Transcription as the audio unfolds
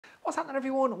What's happening,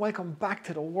 everyone? Welcome back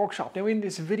to the workshop. Now in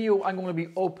this video I'm going to be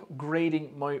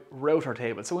upgrading my router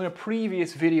table. So in a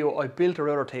previous video I built a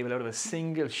router table out of a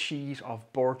single sheet of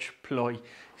birch ply.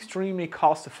 Extremely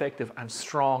cost effective and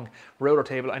strong router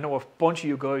table. I know a bunch of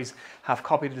you guys have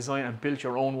copied the design and built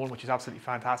your own one, which is absolutely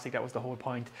fantastic. That was the whole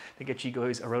point, to get you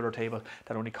guys a router table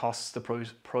that only costs the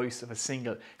price of a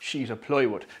single sheet of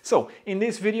plywood. So in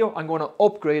this video I'm going to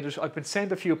upgrade it. I've been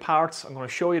sent a few parts. I'm going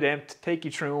to show you them, take you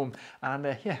through them,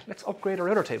 and yeah, let's upgrade our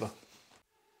router table.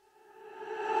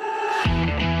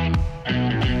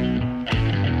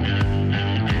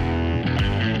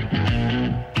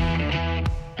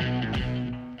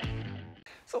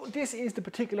 So this is the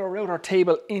particular router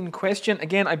table in question.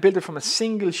 Again, I built it from a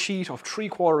single sheet of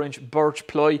 3/4 inch birch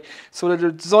ply. So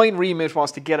the design remit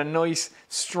was to get a nice,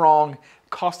 strong,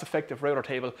 cost-effective router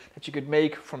table that you could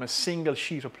make from a single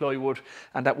sheet of plywood,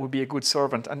 and that would be a good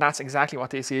servant. And that's exactly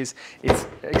what this is. It's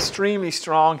extremely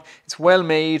strong, it's well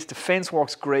made, the fence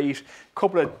works great,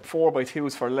 couple of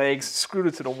 4x2s for legs, screwed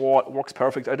it to the wall, it works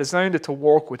perfect. I designed it to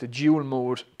work with the dual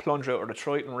mode plunge router, the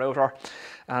Triton router,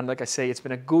 and like I say, it's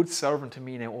been a good servant to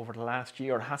me now over the last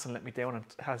year. It hasn't let me down and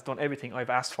has done everything I've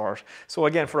asked for it. So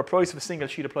again, for the price of a single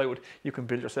sheet of plywood, you can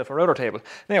build yourself a router table.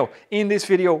 Now, in this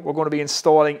video, we're going to be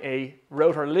installing a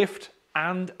router lift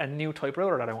and a new type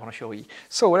router that I want to show you.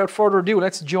 So without further ado,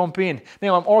 let's jump in.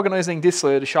 Now I'm organizing this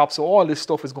side of the shop, so all this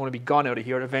stuff is going to be gone out of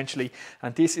here eventually,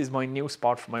 and this is my new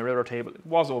spot for my router table. It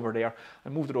was over there, I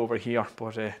moved it over here,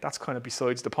 but that's kind of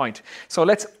besides the point. So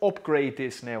let's upgrade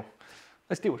this now.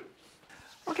 Let's do it.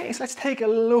 Okay, so let's take a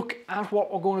look at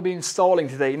what we're going to be installing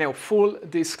today. Now, full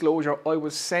disclosure, I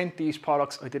was sent these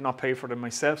products. I did not pay for them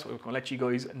myself, so I'm going to let you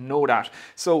guys know that.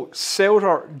 So,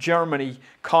 Sauter, Germany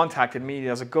contacted me.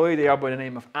 There's a guy there by the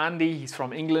name of Andy. He's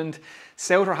from England.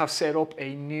 Sauter have set up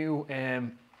a new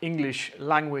English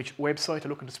language website. They're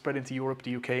looking to spread into Europe,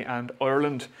 the UK and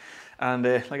Ireland. And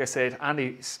like I said,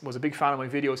 Andy was a big fan of my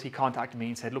videos. He contacted me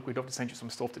and said, look, we'd love to send you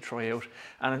some stuff to try out.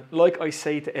 And like I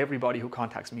say to everybody who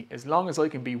contacts me, as long as I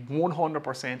can be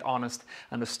 100% honest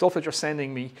and the stuff that you're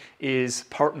sending me is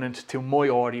pertinent to my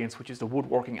audience, which is the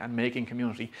woodworking and making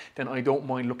community, then I don't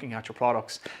mind looking at your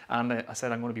products. And I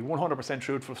said, I'm going to be 100%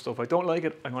 truthful. Stuff I don't like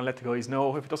it, I'm going to let the guys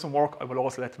know. If it doesn't work, I will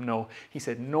also let them know. He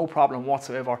said, no problem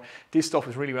whatsoever. This stuff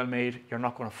is really well made. You're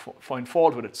not going to find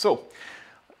fault with it. So,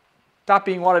 that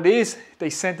being what it is, they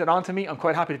sent it on to me. I'm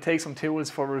quite happy to take some tools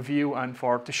for review and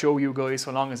to show you guys,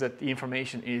 so long as that the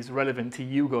information is relevant to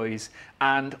you guys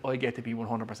and I get to be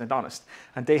 100% honest.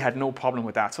 And they had no problem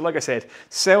with that. So like I said,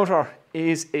 Sauter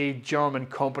is a German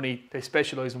company. They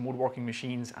specialize in woodworking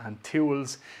machines and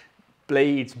tools,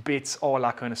 blades, bits, all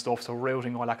that kind of stuff. So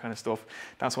routing, all that kind of stuff.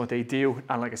 That's what they do.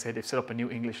 And like I said, they've set up a new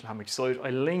English language site.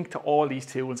 I link to all these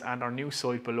tools and our new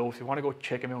site below. If you want to go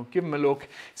check them out, give them a look,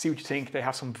 see what you think. They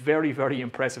have some very, very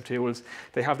impressive tools.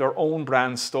 They have their own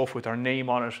brand stuff with their name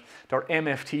on it. Their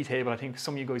MFT table, I think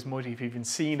some of you guys might have even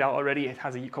seen that already. It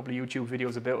has a couple of YouTube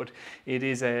videos about it.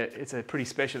 It's a pretty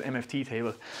special MFT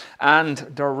table. And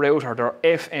their router, their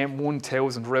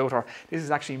FM1000 router. This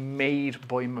is actually made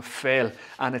by Mafel,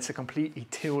 and it's a completely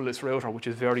toolless router, which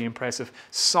is very impressive.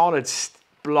 Solid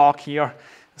block here.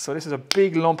 So this is a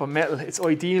big lump of metal. It's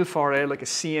ideal for like a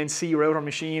CNC router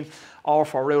machine or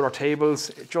for router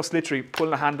tables. Just literally pull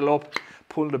the handle up,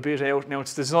 pull the bit out. Now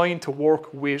it's designed to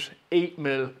work with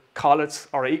 8mm collets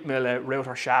or 8mm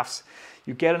router shafts.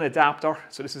 You get an adapter,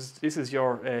 so this is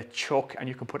your chuck, and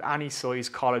you can put any size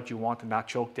collet you want in that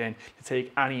chuck then to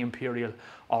take any imperial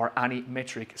or any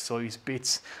metric size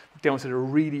bits down to the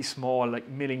really small like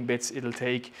milling bits it'll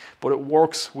take, but it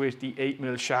works with the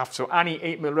 8mm shaft. So any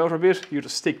 8mm router bit, you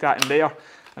just stick that in there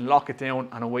and lock it down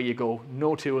and away you go.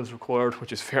 No tools required,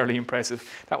 which is fairly impressive.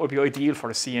 That would be ideal for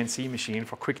a CNC machine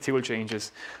for quick tool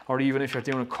changes, or even if you're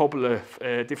doing a couple of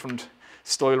different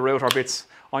style router bits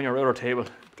on your router table.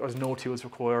 There's no tools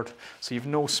required, so you've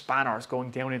no spanners going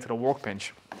down into the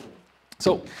workbench.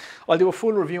 So I'll do a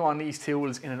full review on these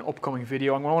tools in an upcoming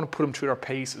video. I'm going to put them through their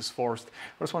paces first.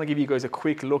 I just want to give you guys a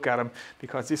quick look at them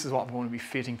because this is what I'm going to be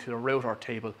fitting to the router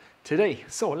table today.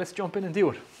 So let's jump in and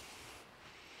do it.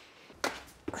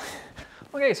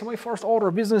 Okay, so my first order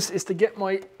of business is to get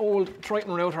my old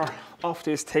Triton router off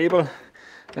this table.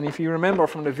 And if you remember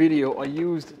from the video, I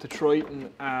used the Triton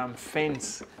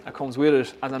fence that comes with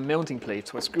it as a mounting plate.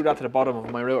 So I screwed that to the bottom of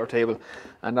my router table,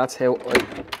 and that's how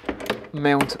I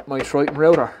mount my Triton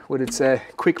router with its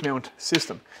quick mount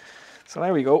system. So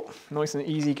there we go, nice and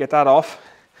easy, get that off.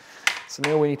 So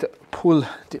now we need to pull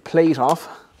the plate off.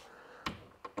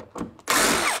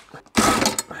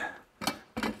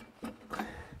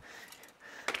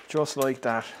 Just like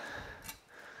that.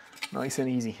 Nice and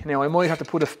easy. Now I might have to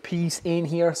put a piece in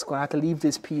here, so I have to leave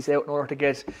this piece out in order to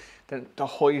get the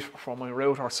height from my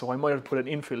router, so I might have to put an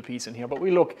infill piece in here, but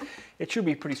it should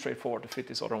be pretty straightforward to fit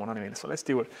this other one anyway, so let's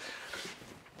do it.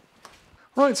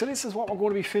 Right, so this is what we're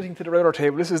going to be fitting to the router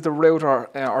table. This is the router,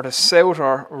 or the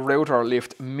Sauter router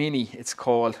lift mini, it's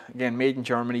called. Again, made in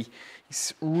Germany.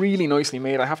 It's really nicely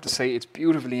made, I have to say. It's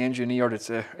beautifully engineered. It's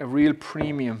a real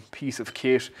premium piece of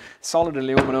kit. Solid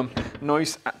aluminum,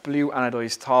 nice blue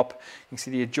anodized top. You can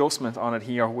see the adjustment on it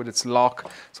here with its lock.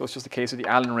 So it's just a case of the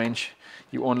Allen wrench.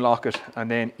 You unlock it, and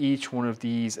then each one of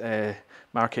these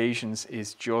marcations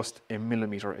is just a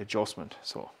millimeter adjustment.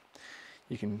 So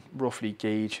you can roughly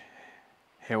gauge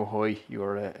how high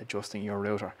you're adjusting your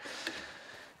router.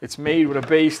 It's made with a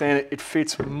base, then it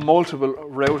fits multiple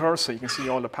routers, so you can see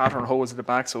all the pattern holes at the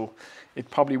back, so it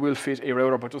probably will fit a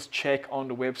router, but just check on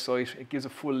the website. It gives a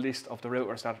full list of the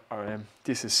routers that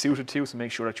this is suited to, so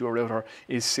make sure that your router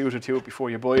is suited to it before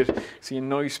you buy it. See a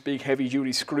nice big heavy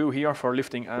duty screw here for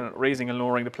lifting and raising and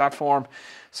lowering the platform.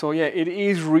 So yeah, it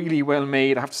is really well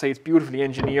made. I have to say it's beautifully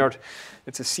engineered.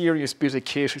 It's a serious bit of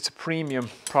kit. It's a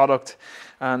premium product,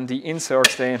 and the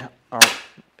inserts then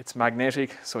it's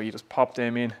magnetic, so you just pop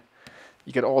them in.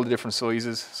 You get all the different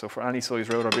sizes, so for any size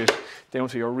router bit down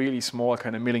to your really small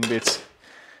kind of milling bits,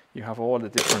 you have all the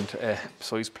different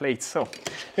size plates. So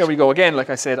here we go again. Like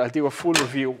I said, I'll do a full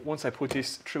review once I put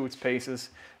this through its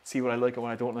paces, see what I like and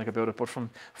what I don't like about it, but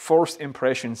from first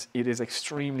impressions it is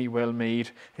extremely well made.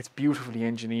 It's beautifully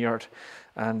engineered,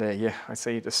 and yeah, I'd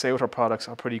say the Sauter products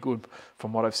are pretty good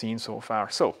from what I've seen so far.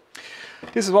 So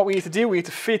this is what we need to do. We need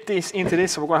to fit this into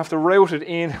this, so we're going to have to route it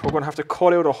in. We're going to have to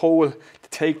cut out a hole to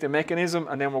take the mechanism,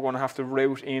 and then we're going to have to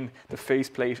route in the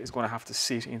faceplate. Is going to have to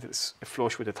sit into this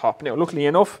flush with the top. Now, luckily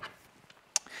enough,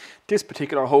 this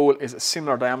particular hole is a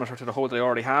similar diameter to the hole that I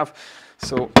already have,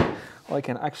 so I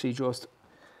can actually just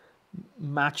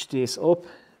match this up.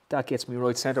 That gets me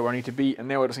right center where I need to be, and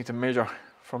now I just need to measure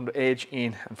from the edge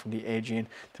in and from the edge in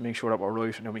to make sure that we're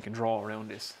right, and then we can draw around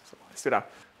this. So let's do that.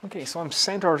 Okay, so I'm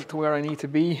centered to where I need to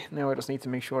be. Now I just need to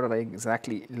make sure that I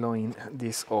exactly line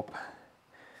this up.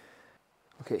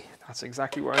 Okay, that's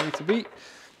exactly where I need to be.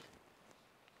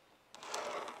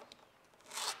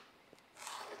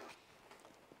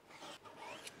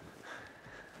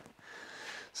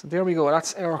 So there we go,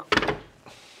 that's our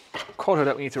cutter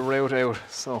that we need to route out.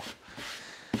 So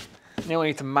now I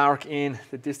need to mark in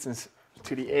the distance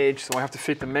to the edge, so I have to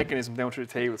fit the mechanism down to the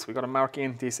table. So we've got to mark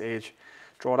in this edge,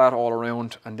 draw that all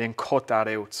around, and then cut that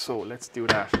out. So let's do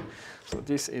that. So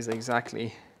this is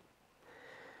exactly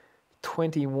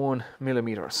 21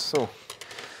 millimeters. So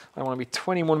I want to be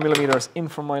 21 millimeters in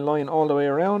from my line all the way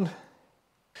around.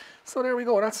 So there we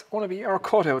go, that's going to be our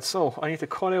cutout. So I need to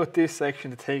cut out this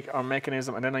section to take our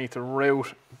mechanism, and then I need to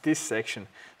route this section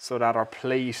so that our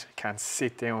plate can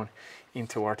sit down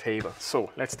into our table. So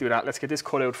let's do that. Let's get this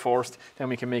cut out first, then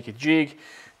we can make a jig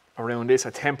around this,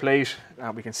 a template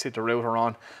that we can sit the router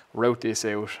on, route this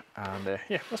out, and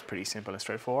yeah, that's pretty simple and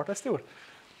straightforward. Let's do it.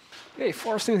 Okay,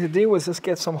 first thing to do is just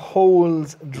get some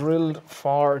holes drilled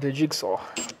for the jigsaw.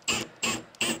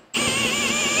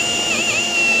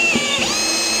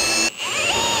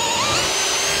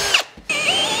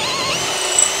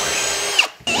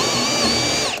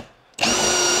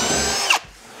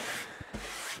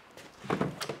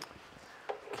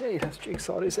 Okay, let's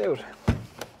jigsaw this out.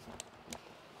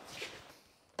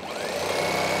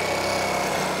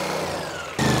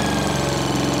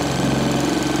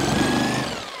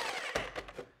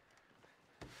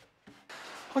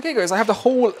 Okay guys, I have the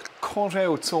hole cut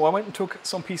out, so I went and took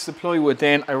some pieces of plywood,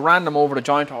 then I ran them over the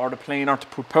jointer or the planer to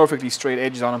put perfectly straight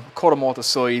edges on them, cut them all to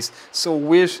size. So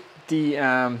with the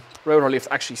router lift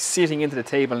actually sitting into the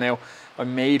table now, I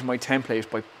made my template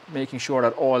by making sure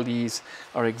that all these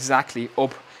are exactly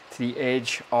up to the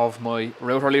edge of my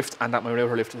router lift, and that my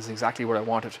router lift is exactly where I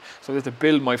want it. So I have to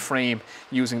build my frame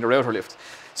using the router lift.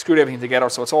 Screwed everything together,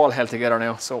 so it's all held together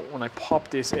now. So when I pop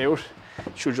this out,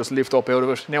 it should just lift up out of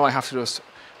it. Now I have to just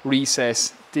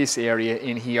recess this area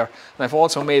in here, and I've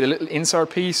also made a little insert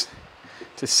piece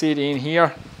to sit in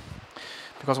here,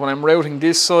 because when I'm routing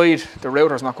this side, the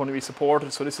router is not going to be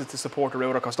supported. So this is to support the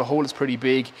router, because the hole is pretty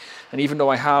big, and even though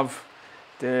I have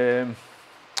the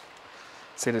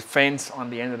fence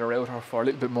on the end of the router for a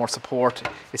little bit more support,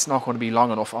 it's not going to be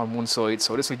long enough on one side.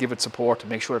 So this will give it support to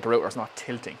make sure that the router is not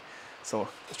tilting. So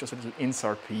it's just a little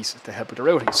insert piece to help with the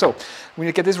routing. So we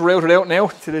need to get this routed out now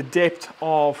to the depth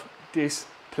of this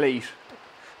plate.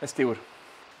 Let's do it.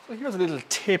 So here's a little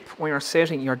tip when you're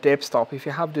setting your depth stop. If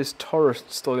you have this turret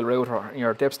style router and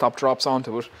your depth stop drops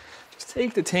onto it, just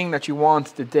take the thing that you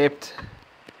want the depth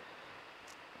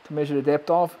to measure the depth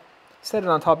of, set it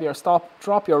on top of your stop,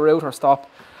 drop your router stop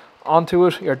onto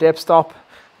it, your depth stop,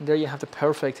 and there you have the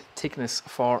perfect thickness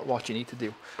for what you need to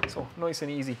do. So nice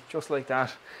and easy, just like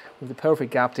that, with the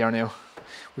perfect gap there now,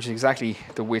 which is exactly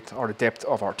the width or the depth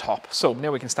of our top. So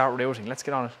now we can start routing. Let's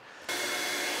get on it.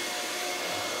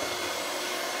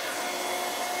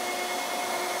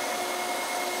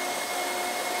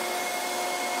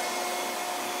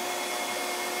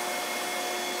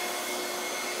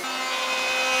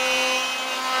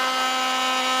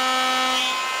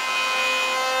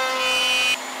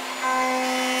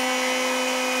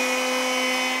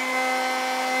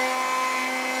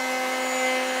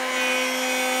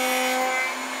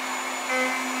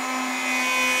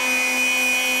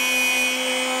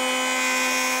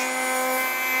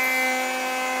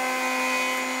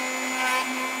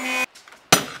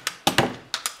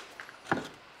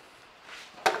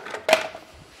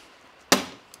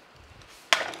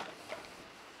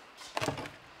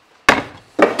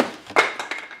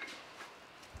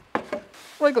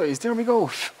 Right guys, there we go,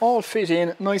 all fit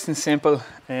in, nice and simple,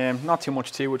 not too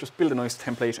much to it, just build a nice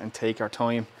template and take our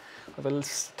time. I have a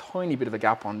tiny bit of a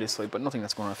gap on this side, but nothing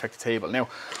that's going to affect the table. Now,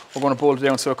 we're going to bolt it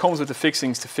down, so it comes with the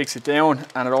fixings to fix it down,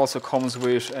 and it also comes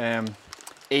with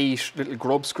 8 little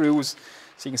grub screws.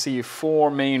 So you can see you have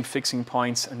 4 main fixing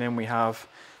points, and then we have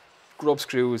grub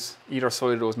screws either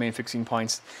side of those main fixing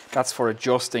points. That's for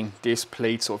adjusting this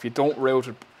plate, so if you don't route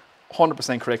it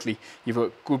 100% correctly, you've a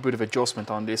good bit of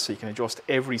adjustment on this, so you can adjust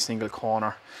every single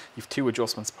corner. You've 2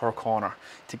 adjustments per corner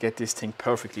to get this thing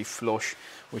perfectly flush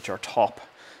with your top.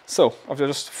 So I've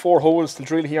just 4 holes to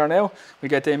drill here now. We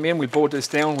get them in, we bolt this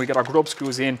down, we get our grub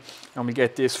screws in, and we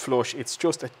get this flush. It's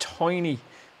just a tiny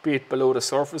bit below the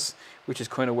surface, which is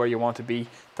kind of where you want to be.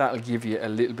 That'll give you a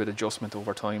little bit of adjustment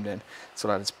over time then, so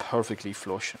that it's perfectly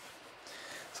flush.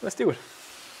 So let's do it.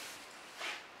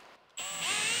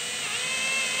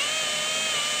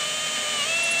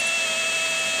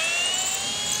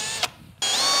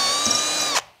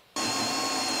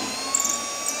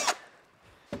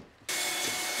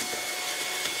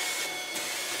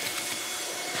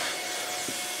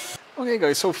 Okay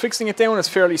guys, so fixing it down is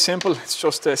fairly simple. It's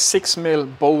just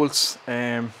 6mm bolts,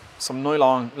 some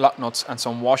nylon lock nuts and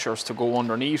some washers to go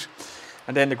underneath.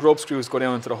 And then the grub screws go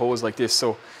down into the holes like this. So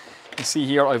you can see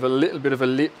here I have a little bit of a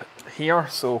lip here,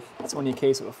 so it's only a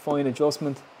case of a fine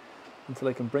adjustment until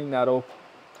I can bring that up,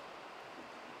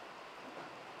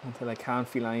 until I can't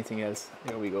feel anything else.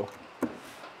 There we go.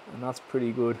 And that's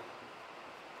pretty good.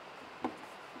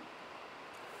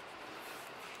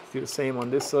 Do the same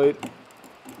on this side.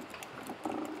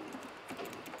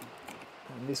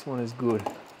 This one is good.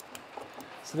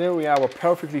 So there we are, we're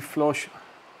perfectly flush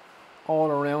all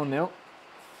around now.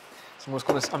 So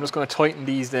I'm just gonna tighten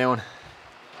these down.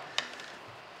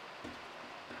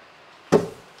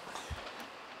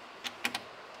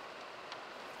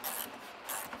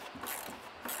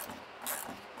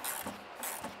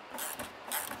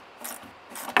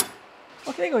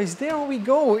 Okay guys, there we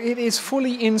go. It is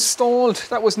fully installed.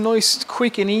 That was nice,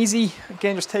 quick and easy.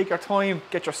 Again, just take your time,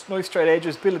 get your nice straight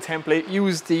edges, build a template,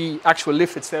 use the actual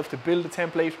lift itself to build the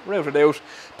template, route it out,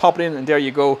 pop it in, and there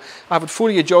you go. I have it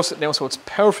fully adjusted now, so it's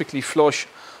perfectly flush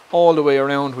all the way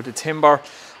around with the timber.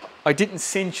 I didn't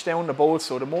cinch down the bolts,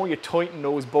 so the more you tighten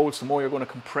those bolts, the more you're going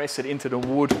to compress it into the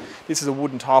wood. This is a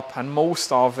wooden top, and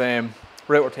most of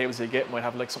router tables you get might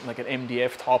have like something like an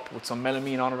MDF top with some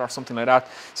melamine on it or something like that.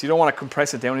 So you don't want to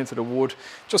compress it down into the wood.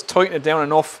 Just tighten it down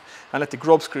enough and let the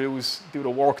grub screws do the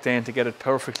work then to get it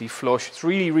perfectly flush. It's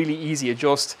really, really easy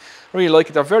adjust. I really like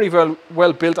it. They're very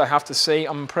well built, I have to say.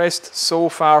 I'm impressed so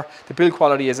far. The build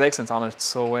quality is excellent on it.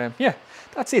 So yeah,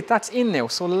 that's it. That's in now.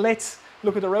 So let's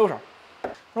look at the router.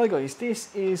 Right guys,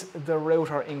 this is the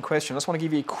router in question. I just want to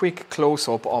give you a quick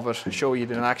close-up of it, show you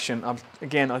it in action.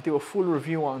 Again, I'll do a full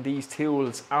review on these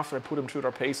tools after I put them through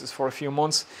their paces for a few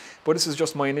months, but this is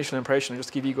just my initial impression, just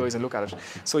to give you guys a look at it.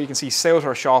 So you can see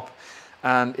Sauter shop,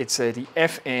 and it's the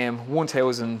FM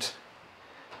 1000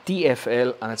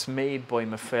 DFL, and it's made by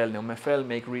Mefel. Now Mefel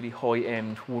make really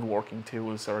high-end woodworking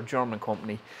tools. They're a German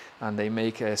company, and they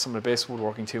make some of the best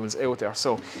woodworking tools out there.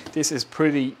 So this is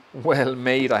pretty well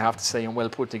made, I have to say, and well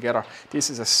put together.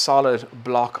 This is a solid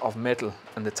block of metal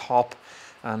in the top,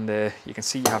 and you can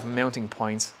see you have mounting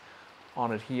points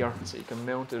on it here, so you can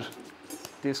mount it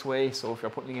this way. So if you're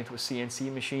putting it into a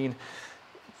CNC machine,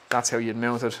 that's how you'd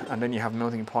mount it. And then you have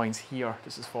mounting points here.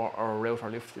 This is for our router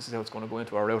lift. This is how it's going to go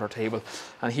into our router table.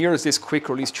 And here is this quick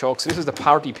release chuck. So this is the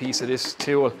party piece of this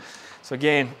tool. So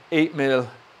again, 8mm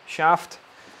shaft.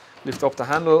 Lift up the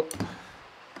handle,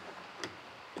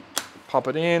 pop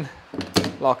it in,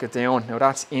 lock it down. Now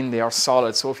that's in there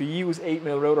solid. So if you use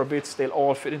 8mm router bits, they'll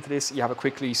all fit into this. You have a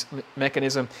quick release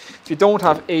mechanism. If you don't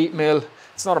have 8mm,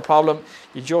 it's not a problem.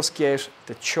 You just get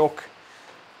the chuck,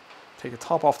 take the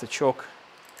top off the chuck,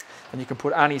 and you can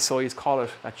put any size collet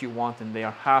that you want in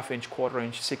there. 1/2 inch, 1/4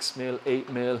 inch, 6mm,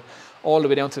 8mm, all the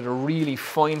way down to the really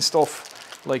fine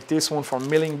stuff, like this one for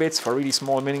milling bits, for really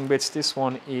small milling bits. This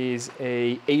one is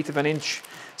a 1/8 of an inch.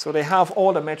 So they have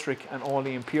all the metric and all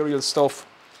the imperial stuff.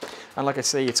 And like I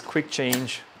say, it's quick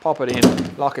change, pop it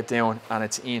in, lock it down, and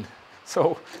it's in.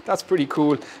 So that's pretty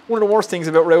cool. One of the worst things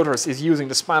about routers is using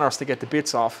the spanners to get the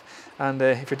bits off. And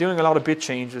if you're doing a lot of bit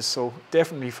changes, so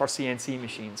definitely for CNC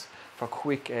machines, for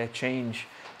quick change,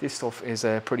 this stuff is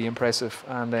pretty impressive.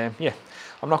 And yeah,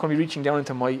 I'm not going to be reaching down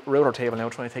into my router table now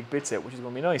trying to take bits out, which is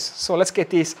going to be nice. So let's get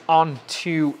this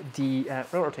onto the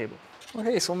router table.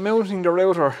 Okay, so mounting the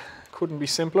router couldn't be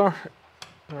simpler.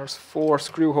 There's 4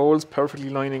 screw holes perfectly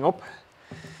lining up.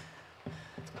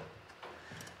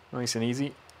 Nice and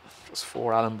easy. Just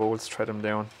 4 Allen bolts, thread them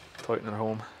down, tighten it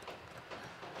home.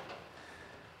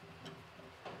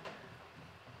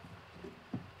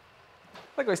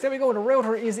 Right guys, there we go, the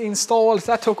router is installed.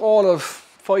 That took all of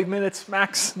 5 minutes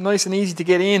max. Nice and easy to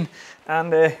get in,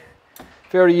 and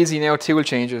very easy now, tool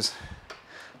changes.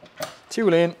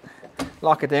 Tool in,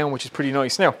 lock it down, which is pretty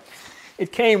nice. Now,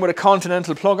 it came with a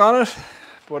Continental plug on it,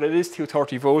 but it is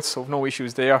 230 volts, so no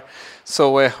issues there.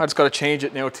 So I just got to change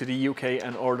it now to the UK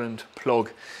and Ireland plug.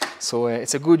 So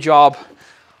it's a good job.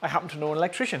 I happen to know an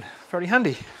electrician, very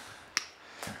handy.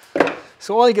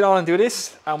 So I'll get on and do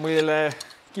this, and we'll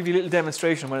give you a little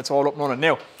demonstration when it's all up and running.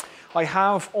 Now, I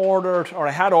have ordered, or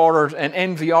I had ordered, an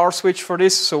NVR switch for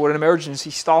this, so with an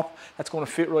emergency stop, that's going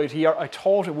to fit right here. I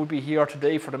thought it would be here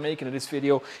today for the making of this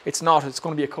video. It's not, it's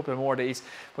going to be a couple of more days,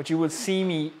 but you will see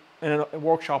me in a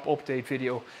workshop update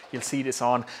video. You'll see this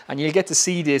on, and you'll get to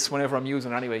see this whenever I'm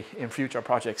using it anyway in future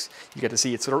projects. You get to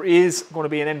see it. So there is going to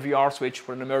be an NVR switch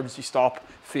with an emergency stop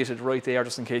fitted right there,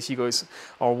 just in case you guys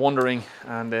are wondering.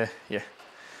 And yeah,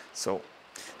 so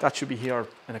that should be here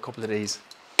in a couple of days.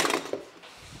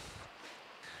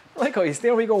 Right guys,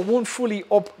 there we go, one fully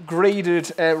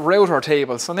upgraded router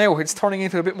table. So now it's turning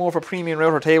into a bit more of a premium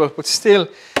router table, but still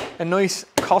a nice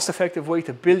cost-effective way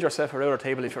to build yourself a router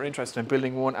table if you're interested in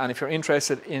building one. And if you're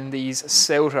interested in these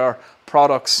Sauter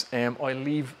products, I'll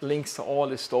leave links to all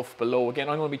this stuff below. Again,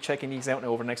 I'm going to be checking these out now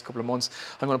over the next couple of months.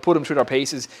 I'm going to put them through their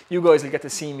paces. You guys will get to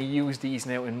see me use these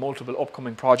now in multiple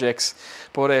upcoming projects.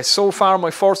 But so far,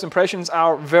 my first impressions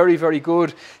are very, very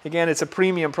good. Again, it's a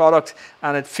premium product,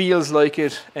 and it feels like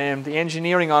it. The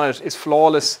engineering on it is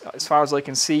flawless as far as I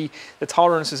can see. The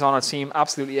tolerances on it seem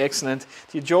absolutely excellent.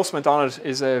 The adjustment on it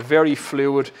is very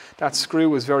fluid. That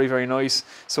screw is very, very nice.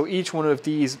 So each one of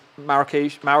these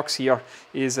marks here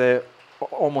is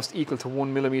almost equal to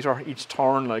 1 millimeter each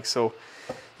turn, like, so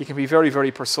you can be very, very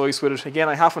precise with it. Again,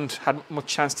 I haven't had much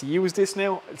chance to use this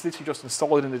now. It's literally just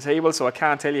installed in the table, so I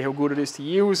can't tell you how good it is to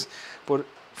use, but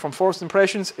from first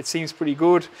impressions, it seems pretty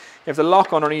good. You have the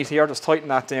lock underneath here, just tighten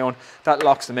that down. That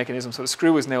locks the mechanism, so the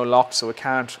screw is now locked, so it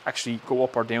can't actually go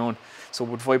up or down. So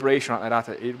with vibration like that,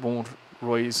 it won't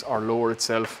rise or lower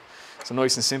itself. So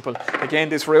nice and simple. Again,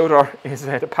 this router is,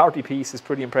 the party piece is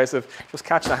pretty impressive. Just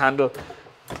catch the handle,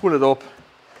 pull it up,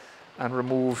 and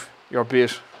remove your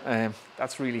bit.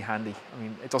 That's really handy. I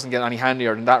mean, it doesn't get any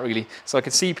handier than that, really. So I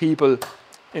can see people,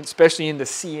 especially in the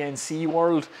CNC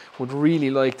world, would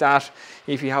really like that.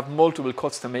 If you have multiple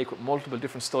cuts to make with multiple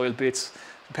different style bits,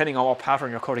 depending on what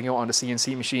pattern you're cutting out on the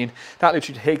CNC machine, that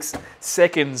literally takes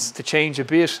seconds to change a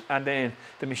bit, and then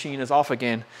the machine is off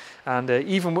again. And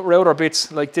even with router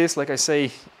bits like this, like I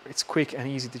say, it's quick and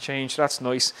easy to change. That's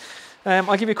nice.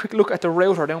 I'll give you a quick look at the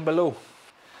router down below.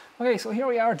 Okay, so here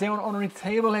we are down underneath the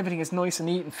table. Everything is nice and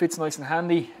neat and fits nice and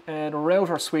handy. The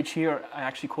router switch here I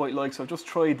actually quite like, so I've just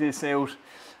tried this out.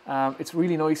 It's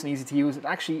really nice and easy to use. It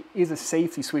actually is a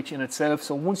safety switch in itself,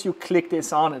 so once you click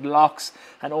this on, it locks,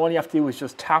 and all you have to do is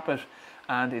just tap it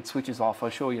and it switches off. I'll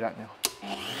show you that now.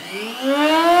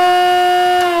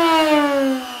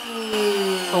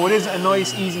 So it is a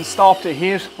nice easy stop to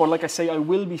hit, but like I say, I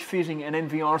will be fitting an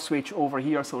NVR switch over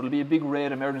here, so it'll be a big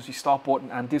red emergency stop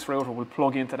button, and this router will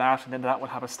plug into that, and then that will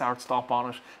have a start stop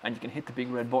on it, and you can hit the big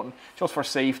red button just for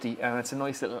safety. And it's a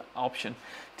nice little option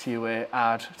to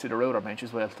add to the router bench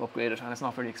as well, to upgrade it, and it's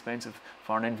not very expensive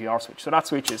for an NVR switch. So that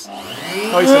switch is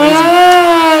nice and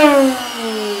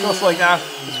easy, just like that,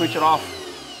 to switch it off.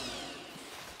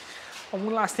 And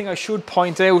one last thing I should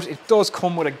point out, it does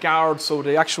come with a guard, so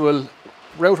the actual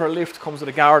router lift comes with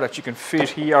a guard that you can fit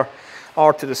here,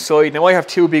 or to the side. Now I have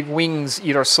two big wings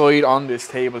either side on this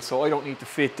table, so I don't need to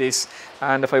fit this,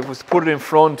 and if I was to put it in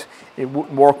front, it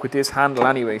wouldn't work with this handle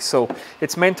anyway. So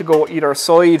it's meant to go either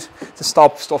side to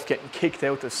stop stuff getting kicked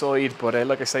out the side, but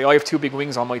like I say, I have two big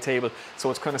wings on my table, so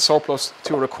it's kind of surplus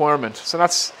to a requirement. So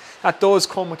that does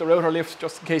come with the router lift,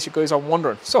 just in case you guys are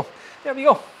wondering. So there we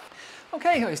go.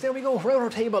 Okay guys, there we go, router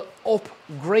table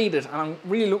upgraded, and I'm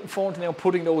really looking forward to now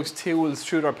putting those tools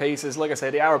through their paces. Like I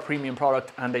said, they are a premium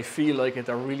product and they feel like it,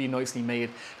 they're really nicely made.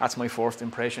 That's my first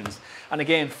impressions. And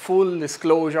again, full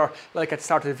disclosure, like at the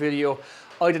start of the video,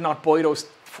 I did not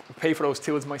pay for those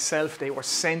tools myself. They were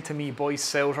sent to me by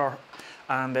Sauter,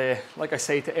 and like I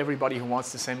say to everybody who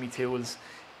wants to send me tools,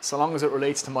 so long as it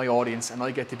relates to my audience and I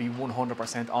get to be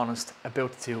 100% honest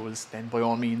about the tools, then by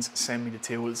all means send me the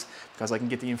tools, because I can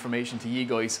get the information to you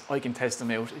guys, I can test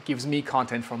them out, it gives me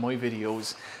content for my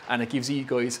videos, and it gives you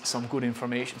guys some good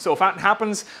information. So if that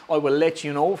happens, I will let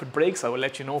you know. If it breaks, I will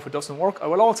let you know. If it doesn't work, I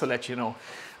will also let you know.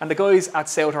 And the guys at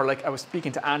Sauter, like I was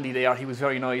speaking to Andy there, he was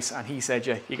very nice, and he said,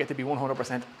 yeah, you get to be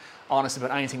 100% honest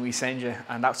about anything we send you,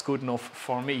 and that's good enough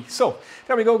for me. So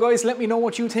there we go guys, let me know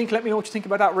what you think. Let me know what you think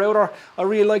about that router. I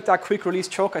really like that quick release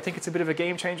chuck. I think it's a bit of a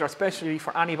game changer, especially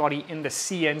for anybody in the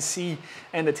CNC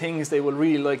end of things. They will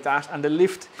really like that, and the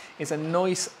lift is a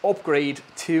nice upgrade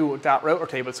to that router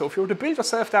table. So if you were to build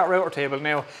yourself that router table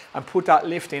now and put that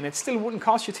lift in, it still wouldn't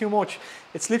cost you too much.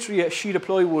 It's literally a sheet of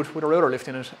plywood with a router lift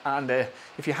in it, and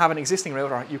if you have an existing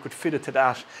router, you could fit it to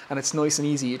that, and it's nice and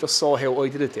easy. You just saw how I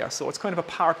did it there. So it's kind of a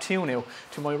part 2 now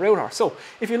to my router. So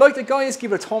if you liked it guys,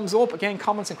 give it a thumbs up. Again,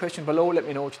 comments and questions below, let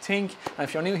me know what you think. And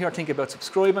if you're new here, think about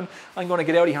subscribing. I'm going to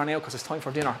get out of here now because it's time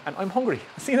for dinner and I'm hungry.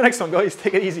 I'll see you in the next one guys,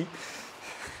 take it easy.